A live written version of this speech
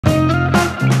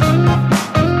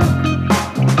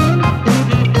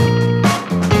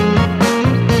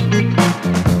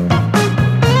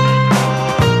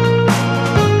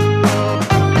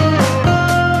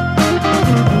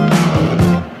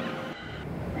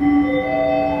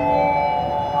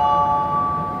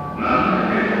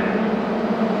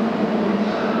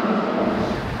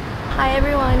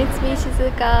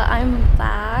Shizuka. I'm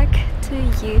back to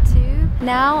YouTube.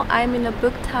 Now I'm in a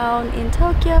book town in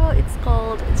Tokyo. It's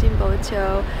called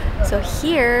Jimbocho. So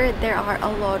here there are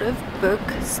a lot of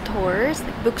bookstores.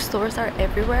 Bookstores are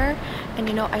everywhere, and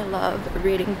you know I love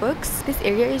reading books. This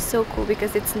area is so cool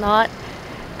because it's not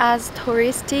as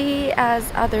touristy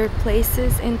as other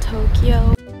places in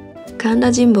Tokyo.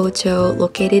 Kanda-Jimbocho,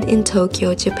 located in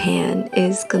Tokyo, Japan,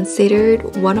 is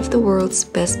considered one of the world's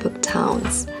best book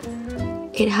towns.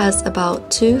 It has about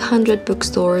 200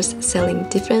 bookstores selling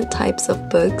different types of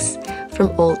books from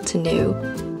old to new.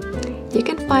 You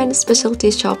can find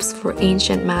specialty shops for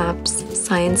ancient maps,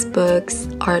 science books,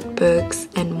 art books,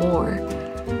 and more.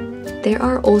 There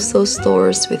are also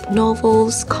stores with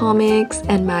novels, comics,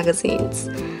 and magazines.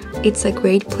 It's a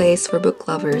great place for book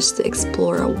lovers to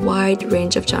explore a wide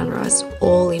range of genres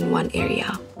all in one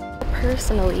area.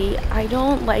 Personally, I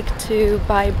don't like to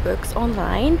buy books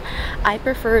online. I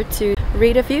prefer to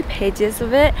read a few pages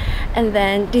of it and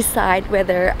then decide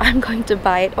whether I'm going to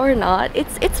buy it or not.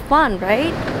 It's fun,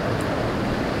 right?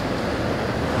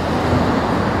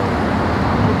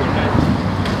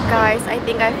 Guys, I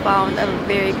think I found a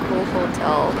very cool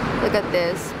hotel. Look at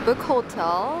this, book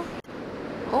hotel.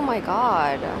 Oh my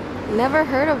god, never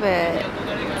heard of it.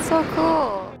 It's so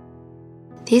cool.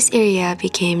 This area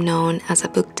became known as a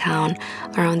book town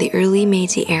around the early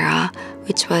Meiji era,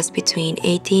 which was between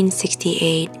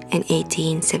 1868 and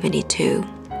 1872.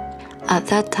 At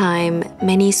that time,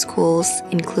 many schools,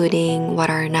 including what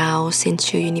are now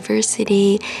Senshu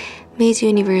University, Meiji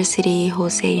University,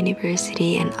 Hosei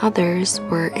University, and others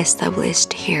were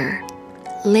established here.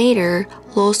 Later,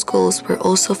 law schools were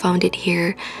also founded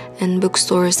here, and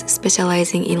bookstores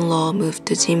specializing in law moved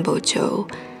to Jimbocho.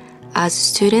 As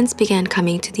students began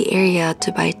coming to the area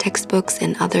to buy textbooks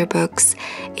and other books,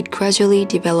 it gradually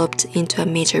developed into a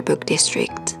major book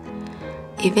district.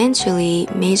 Eventually,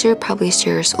 major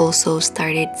publishers also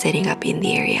started setting up in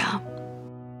the area.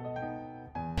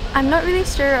 I'm not really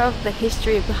sure of the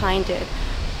history behind it,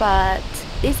 but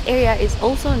this area is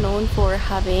also known for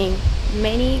having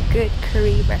many good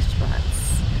curry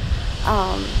restaurants.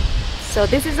 So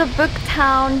this is a book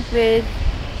town with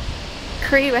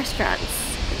curry restaurants,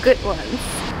 good ones.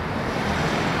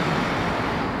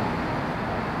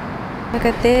 Look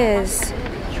at this.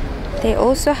 They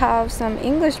also have some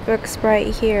English books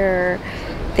right here.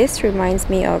 This reminds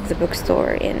me of the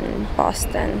bookstore in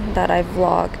Boston that I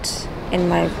vlogged in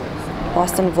my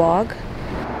Boston vlog.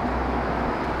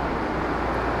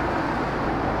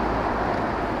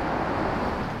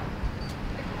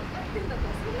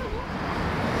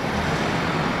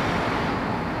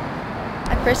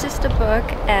 I purchased a book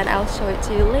and I'll show it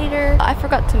to you later. I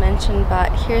forgot to mention,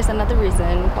 but here's another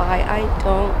reason why I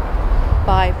don't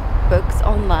buy books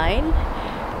online.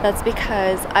 That's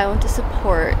because I want to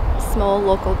support small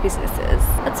local businesses.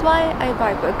 That's why I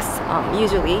buy books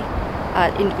usually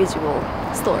at individual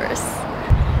stores.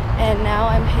 And now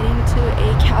I'm heading to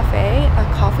a cafe, a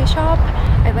coffee shop.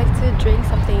 I'd like to drink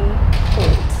something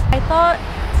cold. I thought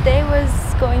today was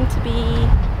going to be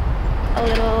a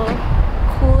little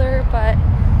cooler, but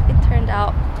it turned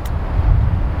out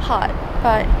hot.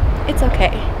 But it's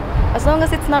okay. As long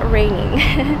as it's not raining,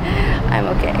 I'm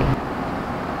okay.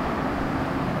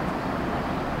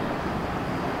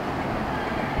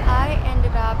 I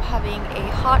ended up having a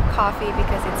hot coffee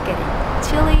because it's getting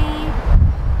chilly.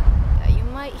 You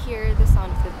might hear the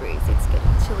sound of the breeze. It's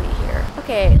getting chilly here.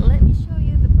 Okay, let me show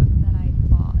you the book that I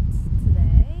bought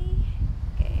today.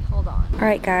 Okay, hold on.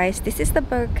 Alright guys, this is the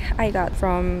book I got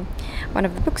from one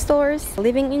of the bookstores,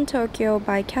 Living in Tokyo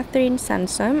by Catherine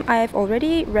Sansom. I've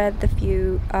already read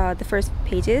the first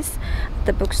pages at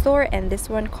the bookstore, and this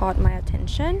one caught my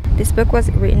attention. This book was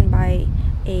written by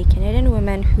a Canadian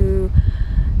woman who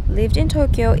lived in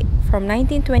Tokyo from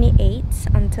 1928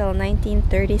 until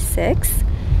 1936,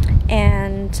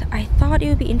 and I thought it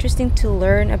would be interesting to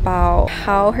learn about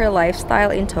how her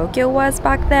lifestyle in Tokyo was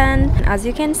back then. And as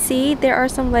you can see, there are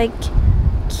some like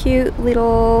cute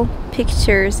little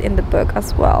pictures in the book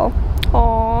as well.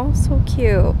 Oh, so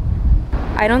cute.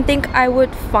 I don't think I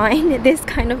would find this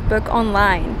kind of book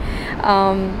online.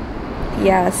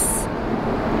 Yes,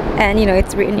 and you know,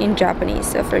 it's written in Japanese,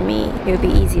 so for me it would be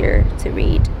easier to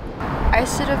read. I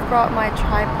should have brought my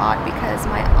tripod because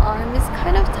my arm is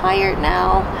kind of tired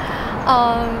now.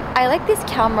 I like this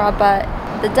camera, but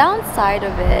the downside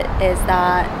of it is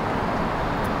that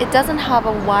it doesn't have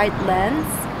a wide lens.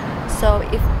 So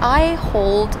if I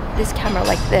hold this camera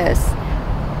like this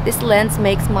lens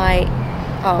makes my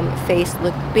face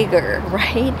look bigger,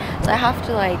 right? So I have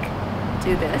to like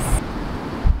do this.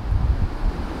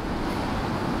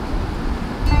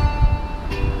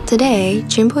 Today,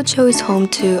 Jimbocho is home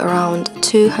to around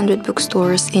 200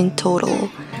 bookstores in total.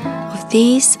 Of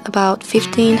these, about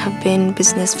 15 have been in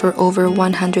business for over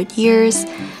 100 years,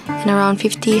 and around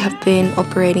 50 have been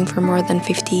operating for more than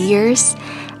 50 years.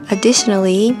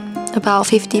 Additionally, about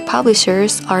 50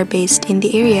 publishers are based in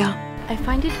the area. I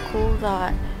find it cool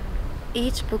that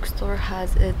each bookstore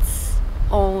has its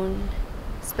own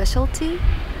specialty.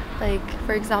 Like,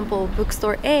 for example,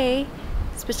 bookstore A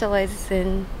specializes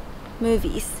in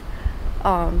movies.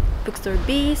 Bookstore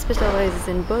B specializes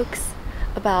in books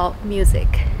about music.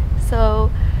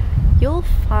 So you'll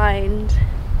find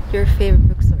your favorite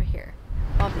bookstore here,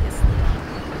 obviously.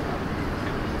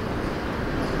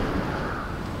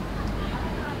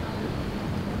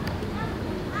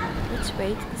 Which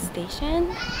way to the station?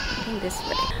 I think this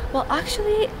way. Well,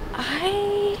 actually,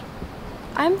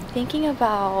 I'm thinking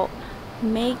about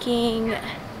making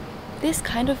this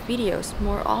kind of videos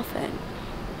more often.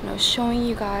 You know, showing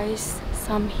you guys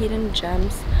some hidden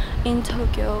gems in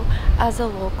Tokyo as a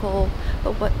local.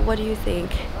 But what do you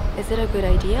think? Is it a good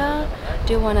idea?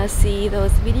 Do you want to see those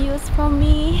videos from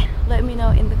me? Let me know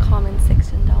in the comment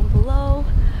section down below.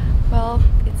 Well,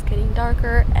 it's getting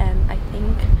darker and I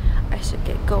think I should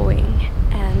get going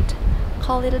and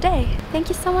call it a day. Thank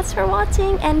you so much for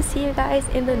watching and see you guys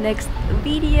in the next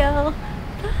video.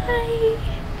 Bye!